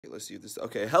Let's do this.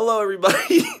 Okay, hello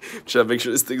everybody. Trying to make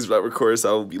sure this thing's not recorded so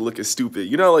I won't be looking stupid.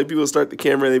 You know, like people start the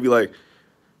camera and they be like,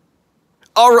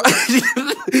 all right.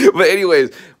 But anyways,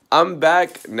 I'm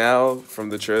back now from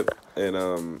the trip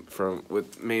and from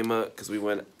with Mayma because we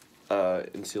went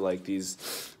into like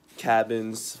these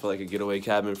cabins for like a getaway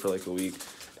cabin for like a week,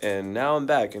 and now I'm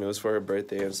back and it was for her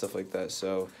birthday and stuff like that.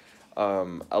 So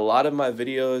a lot of my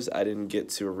videos I didn't get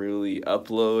to really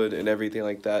upload and everything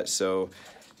like that. So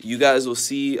you guys will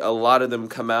see a lot of them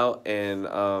come out, and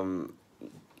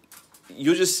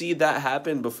you'll just see that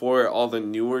happen before all the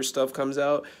newer stuff comes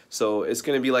out. So it's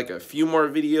going to be like a few more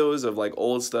videos of like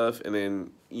old stuff, and then,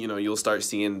 you know, you'll start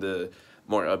seeing the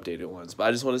more updated ones. But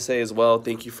I just want to say as well,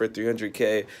 thank you for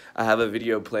 300K. I have a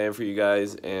video planned for you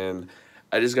guys, and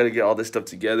I just got to get all this stuff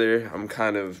together. I'm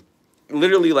kind of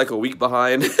literally like a week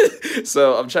behind.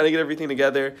 So I'm trying to get everything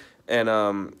together, and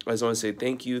I just want to say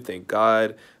thank you, thank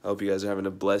God. I hope you guys are having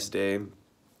a blessed day,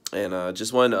 and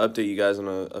just wanted to update you guys on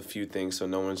a few things so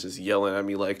no one's just yelling at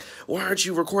me like, why aren't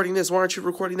you recording this, why aren't you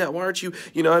recording that, why aren't you,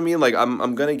 you know what I mean? Like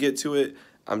I'm gonna get to it.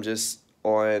 I'm just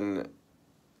on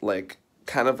like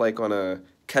kind of like on a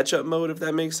catch-up mode, if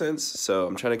that makes sense. So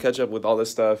I'm trying to catch up with all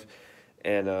this stuff,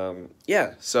 and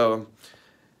yeah, so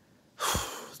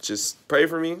just pray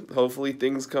for me. Hopefully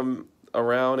things come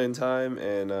around in time,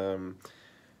 and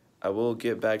I will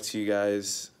get back to you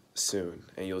guys soon,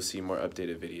 and you'll see more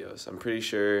updated videos. I'm pretty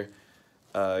sure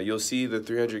you'll see the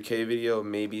 300K video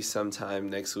maybe sometime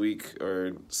next week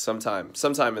or sometime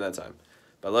in that time.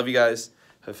 But I love you guys.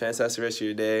 Have a fantastic rest of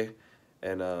your day,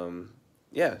 and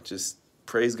yeah, just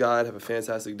praise God. Have a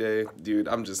fantastic day, dude.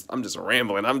 I'm just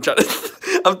rambling. I'm trying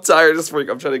to I'm tired as freak.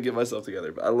 I'm trying to get myself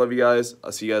together. But I love you guys.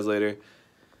 I'll see you guys later.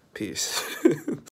 Peace.